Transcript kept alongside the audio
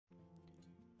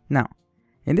Now,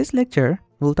 in this lecture,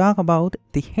 we'll talk about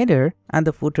the header and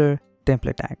the footer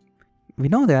template tag. We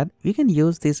know that we can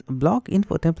use this blog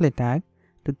info template tag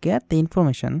to get the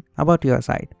information about your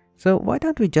site. So why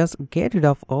don't we just get rid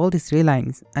of all these 3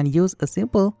 lines and use a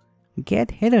simple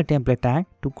get header template tag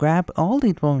to grab all the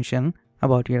information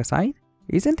about your site?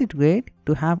 Isn't it great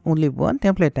to have only one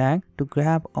template tag to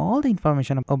grab all the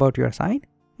information about your site?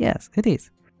 Yes, it is.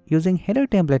 Using header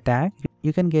template tag,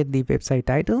 you can get the website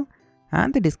title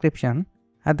and the description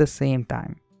at the same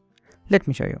time. Let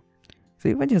me show you. So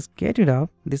if I just get rid of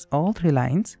this all 3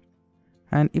 lines,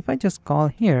 and if I just call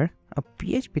here a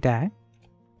PHP tag,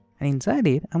 and inside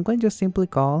it I'm going to just simply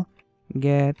call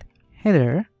get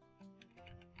header.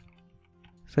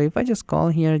 So if I just call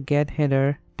here get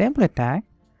header template tag,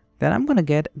 then I'm going to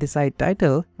get the site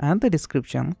title and the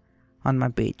description on my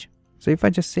page. So if I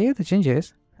just save the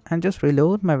changes and just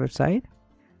reload my website,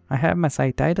 I have my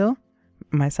site title.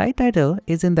 My site title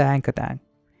is in the anchor tag.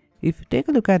 If you take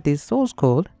a look at this source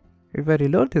code, if I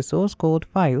reload the source code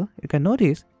file, you can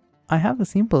notice I have a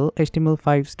simple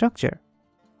HTML5 structure.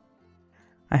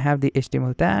 I have the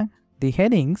HTML tag, the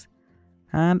headings,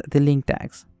 and the link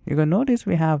tags. You can notice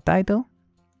we have title,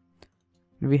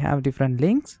 we have different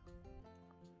links,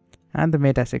 and the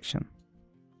meta section.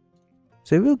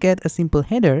 So you will get a simple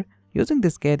header using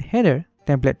this get header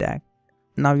template tag.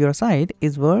 Now your site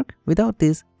is work without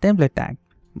this template tag,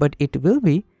 but it will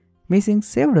be missing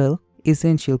several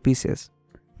essential pieces: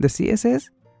 the CSS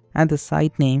and the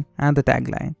site name and the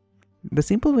tagline. The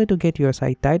simple way to get your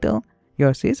site title,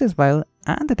 your CSS file,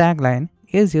 and the tagline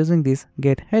is using this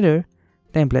get header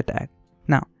template tag.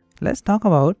 Now let's talk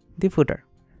about the footer.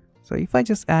 So if I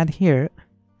just add here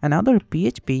another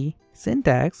PHP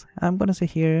syntax, I'm going to say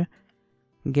here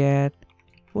get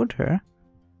footer.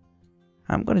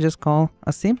 I'm going to just call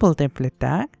a simple template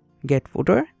tag get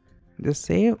footer. Just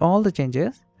save all the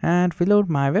changes and reload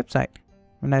my website.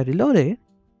 When I reload it,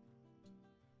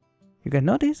 you can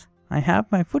notice I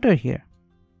have my footer here.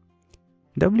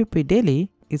 WP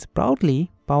Daily is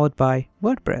proudly powered by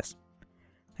WordPress.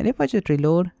 And if I just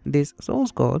reload this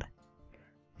source code,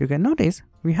 you can notice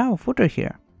we have a footer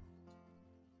here.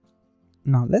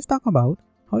 Now let's talk about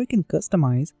how you can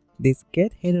customize this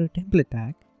get header template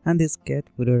tag and this get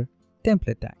footer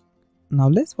template tag. Now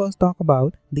let's first talk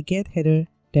about the get header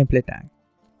template tag.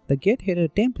 The get header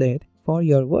template for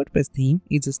your WordPress theme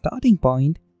is a starting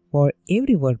point for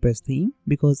every WordPress theme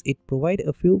because it provides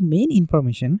a few main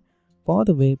information for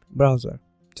the web browser,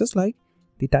 just like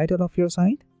the title of your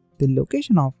site, the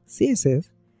location of CSS,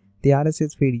 the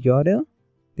RSS feed URL,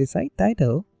 the site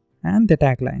title, and the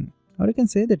tagline, or you can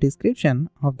say the description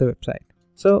of the website.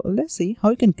 So let's see how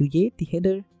you can create the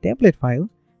header template file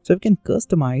so we can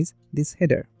customize this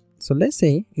header. So let's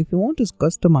say if you want to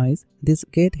customize this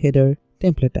get header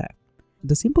template tag,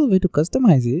 the simple way to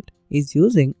customize it is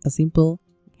using a simple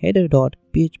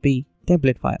header.php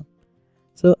template file.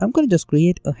 So I'm going to just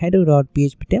create a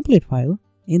header.php template file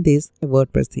in this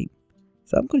WordPress theme.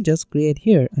 So I'm going to just create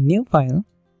here a new file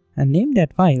and name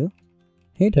that file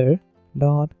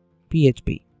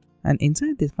header.php. And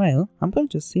inside this file, I'm going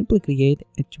to just simply create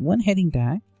h1 heading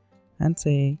tag and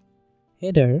say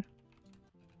header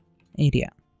area.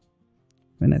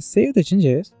 When I save the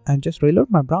changes and just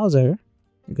reload my browser,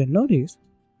 you can notice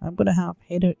I'm going to have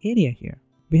header area here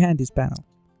behind this panel.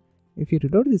 If you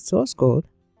reload this source code,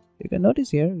 you can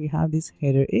notice here we have this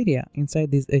header area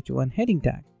inside this h1 heading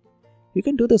tag. You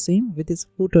can do the same with this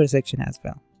footer section as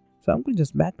well. So I'm going to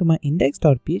just back to my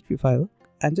index.php file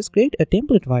and just create a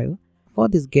template file for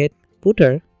this get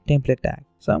footer template tag.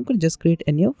 So I'm going to just create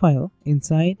a new file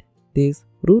inside this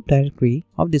root directory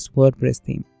of this WordPress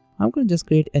theme. I'm going to just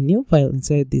create a new file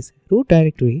inside this root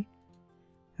directory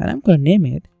and I'm going to name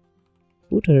it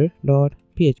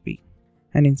footer.php.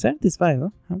 And inside this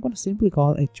file, I'm going to simply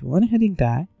call h1 heading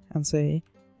tag and say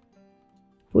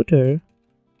footer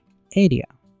area.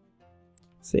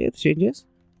 Save the changes.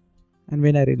 And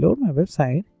when I reload my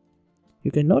website,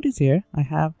 you can notice here I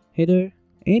have header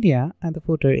area and the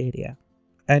footer area.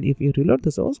 And if you reload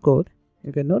the source code,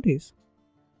 you can notice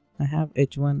I have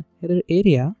h1 header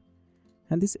area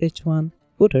and this h1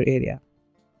 footer area.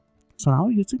 So now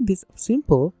using this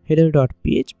simple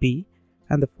header.php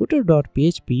and the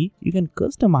footer.php, you can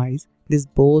customize this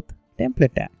both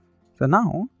template tags. So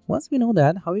now once we know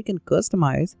that how we can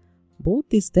customize both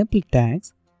these template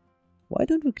tags, why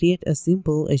don't we create a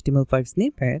simple HTML5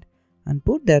 snippet and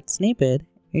put that snippet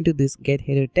into this get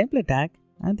header template tag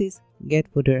and this get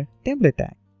footer template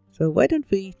tag. So why don't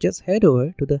we just head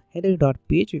over to the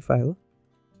header.php file,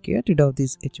 get rid of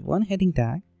this h1 heading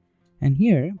tag, and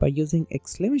here by using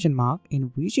exclamation mark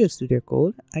in Visual Studio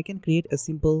Code, I can create a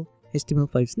simple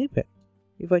HTML5 snippet.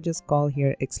 If I just call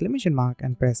here exclamation mark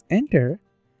and press enter,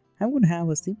 I'm going to have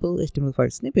a simple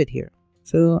HTML5 snippet here.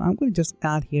 So I'm going to just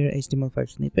add here HTML5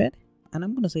 snippet, and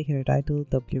I'm going to say here title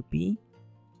WP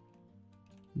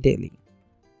daily.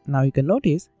 Now you can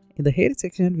notice in the header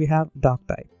section we have doc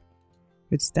type,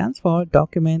 which stands for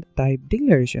document type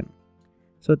declaration.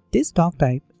 So this doc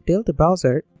type tells the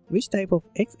browser which type of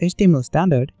HTML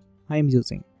standard I am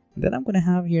using. Then I'm going to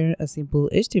have here a simple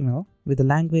HTML with the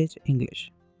language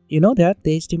English. You know that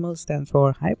the HTML stands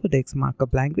for hypertext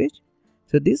markup language.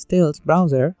 So this tells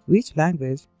browser which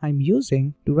language I'm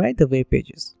using to write the web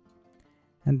pages.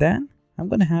 And then I'm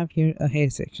going to have here a header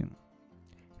section.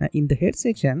 Now in the header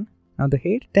section, now the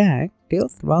header tag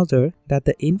tells the browser that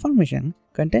the information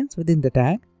contains within the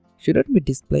tag shouldn't be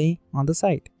displayed on the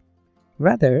site.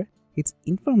 Rather, it's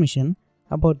information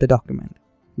about the document.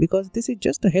 Because this is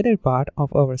just the header part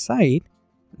of our site,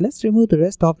 let's remove the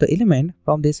rest of the element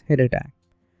from this header tag.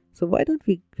 So why don't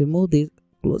we remove this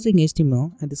closing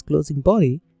HTML and this closing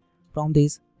body from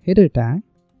this header tag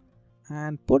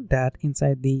and put that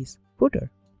inside this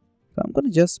footer. So I'm going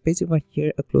to just specify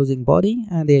here a closing body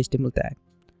and the HTML tag.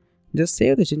 Just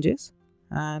save the changes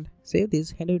and save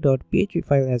this header.php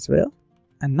file as well.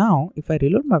 And now if I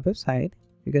reload my website,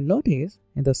 you can notice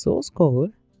in the source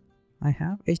code I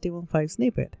have HTML5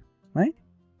 snippet, right?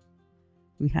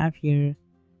 We have here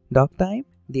doc type,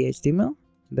 the HTML,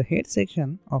 the head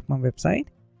section of my website,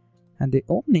 and the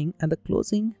opening and the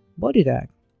closing body tag.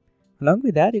 Along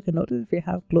with that, you can notice we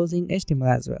have closing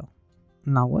HTML as well.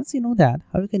 Now once you know that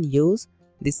how you can use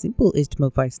this simple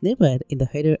HTML5 snippet in the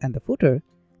header and the footer,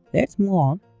 let's move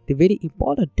on to the very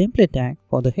important template tag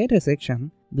for the header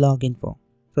section, blog info.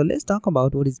 So let's talk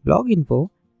about what is blog info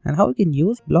and how you can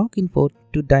use blog info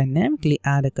to dynamically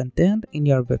add a content in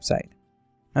your website.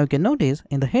 Now you can notice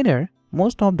in the header,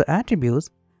 most of the attributes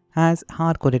has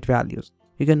hard-coded values.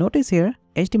 You can notice here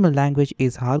HTML language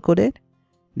is hard-coded,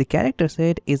 the character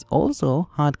set is also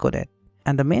hard-coded,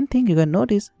 and the main thing you can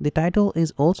notice the title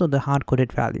is also the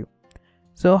hard-coded value.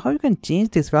 So how you can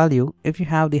change this value if you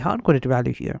have the hard-coded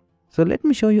value here? So let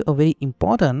me show you a very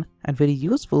important and very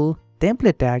useful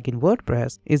template tag in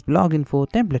WordPress is blog info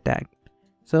template tag.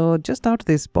 So just out of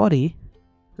this body,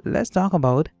 let's talk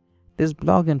about this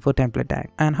blog info template tag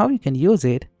and how you can use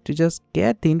it to just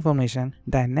get the information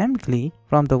dynamically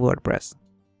from the WordPress.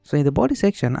 So in the body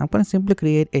section, I'm going to simply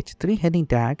create h3 heading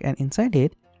tag, and inside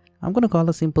it, I'm going to call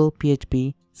a simple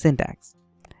PHP syntax.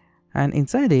 And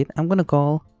inside it, I'm going to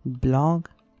call blog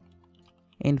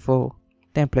info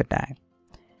template tag.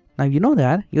 Now you know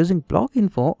that using blog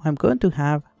info, I'm going to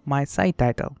have my site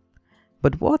title.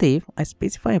 But what if I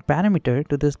specify a parameter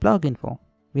to this blog info?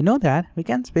 We know that we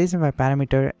can specify a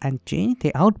parameter and change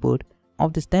the output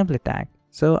of this template tag.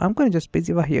 So I'm going to just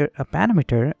specify here a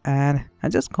parameter and I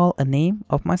just call a name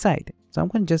of my site. So I'm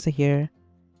going to just say here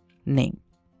name.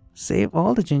 Save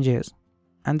all the changes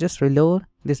and just reload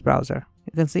this browser.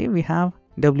 You can see we have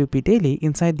WP daily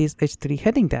inside this h3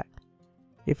 heading tag.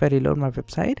 If I reload my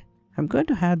website, I'm going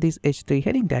to have this h3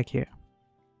 heading tag here.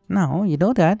 Now you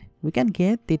know that we can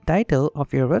get the title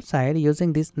of your website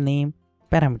using this name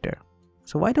parameter.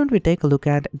 So why don't we take a look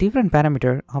at different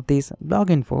parameter of this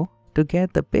blog info to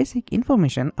get the basic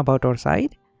information about our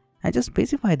site and just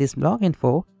specify this blog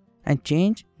info and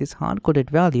change these hard-coded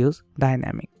values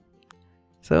dynamic.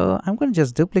 So I'm going to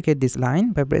just duplicate this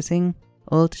line by pressing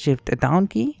Alt-Shift-Down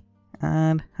key,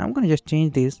 and I'm going to just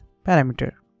change this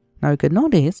parameter. Now you can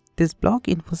notice this blog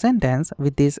info sentence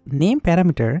with this name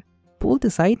parameter pull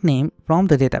the site name from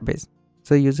the database.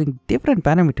 So using different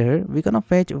parameter, we're going to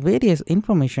fetch various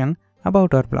information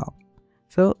about our blog.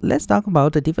 So let's talk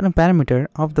about the different parameter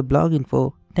of the blog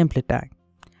info template tag.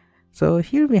 So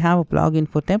here we have a blog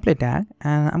info template tag,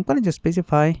 and I'm going to just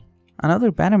specify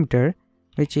another parameter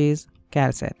which is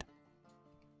char set.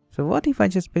 So what if I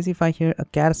just specify here a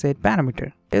char set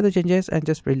parameter? Save the changes and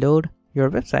just reload your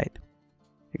website.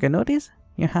 You can notice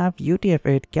you have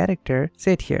UTF-8 character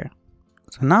set here.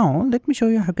 So now let me show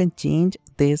you how you can change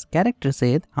this character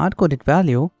set hard-coded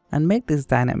value and make this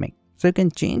dynamic. So you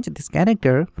can change this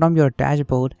character from your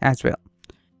dashboard as well.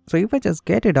 So if I just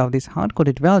get rid of this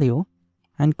hard-coded value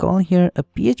and call here a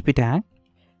PHP tag,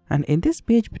 and in this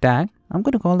PHP tag, I'm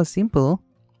going to call a simple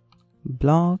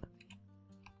blog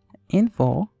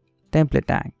info template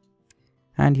tag.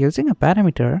 And using a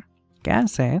parameter char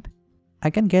set, I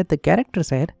can get the character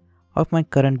set of my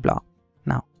current blog.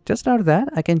 Now, just out of that,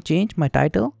 I can change my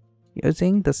title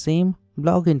using the same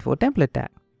blog info template tag.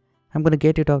 I'm going to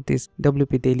get rid of this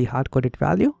WP daily hard-coded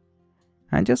value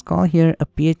and just call here a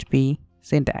PHP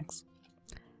syntax.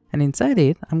 And inside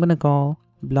it, I'm going to call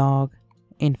blog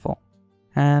info.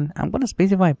 and I'm going to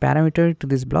specify parameter to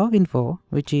this blog info,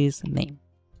 which is name.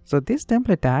 So this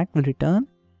template tag will return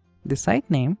the site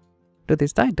name to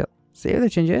this title. Save the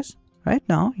changes. Right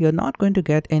now, you're not going to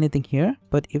get anything here,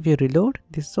 but if you reload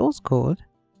the source code,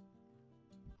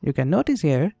 you can notice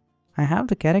here, I have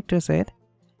the character set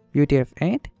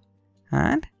UTF-8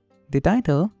 and the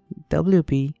title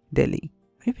WP Daily.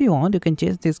 If you want, you can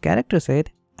change this character set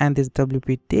and this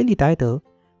WP Daily title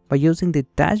by using the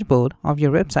dashboard of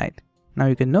your website. Now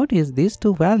you can notice these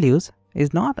two values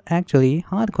is not actually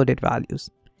hard-coded values.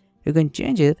 You can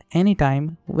change it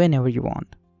anytime, whenever you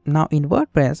want. Now in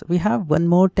WordPress, we have one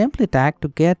more template tag to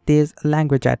get this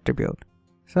language attribute.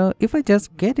 So if I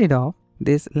just get rid of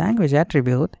this language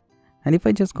attribute, and if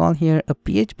I just call here a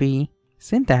PHP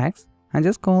syntax, and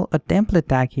just call a template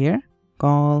tag here,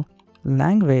 call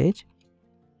language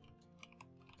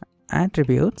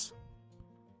attributes,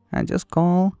 and just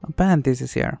call a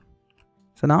parenthesis here.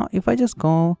 So now if I just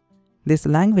call this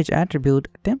language attribute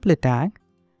template tag,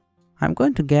 I'm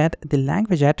going to get the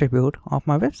language attribute of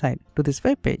my website to this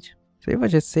web page. So if I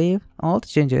just save all the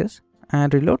changes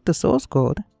and reload the source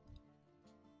code,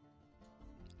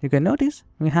 you can notice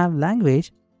we have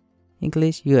language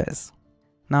English US.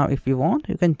 Now if you want,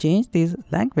 you can change this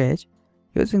language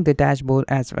using the dashboard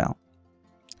as well.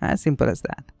 As simple as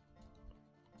that.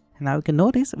 Now you can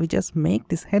notice we just make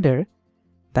this header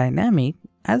dynamic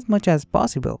as much as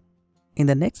possible. In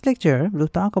the next lecture, we'll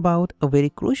talk about a very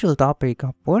crucial topic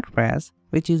of WordPress,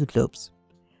 which is loops.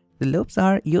 The loops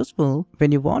are useful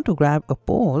when you want to grab a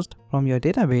post from your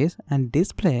database and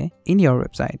display in your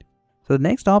website. So the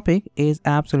next topic is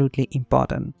absolutely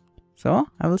important. So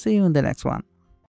I will see you in the next one.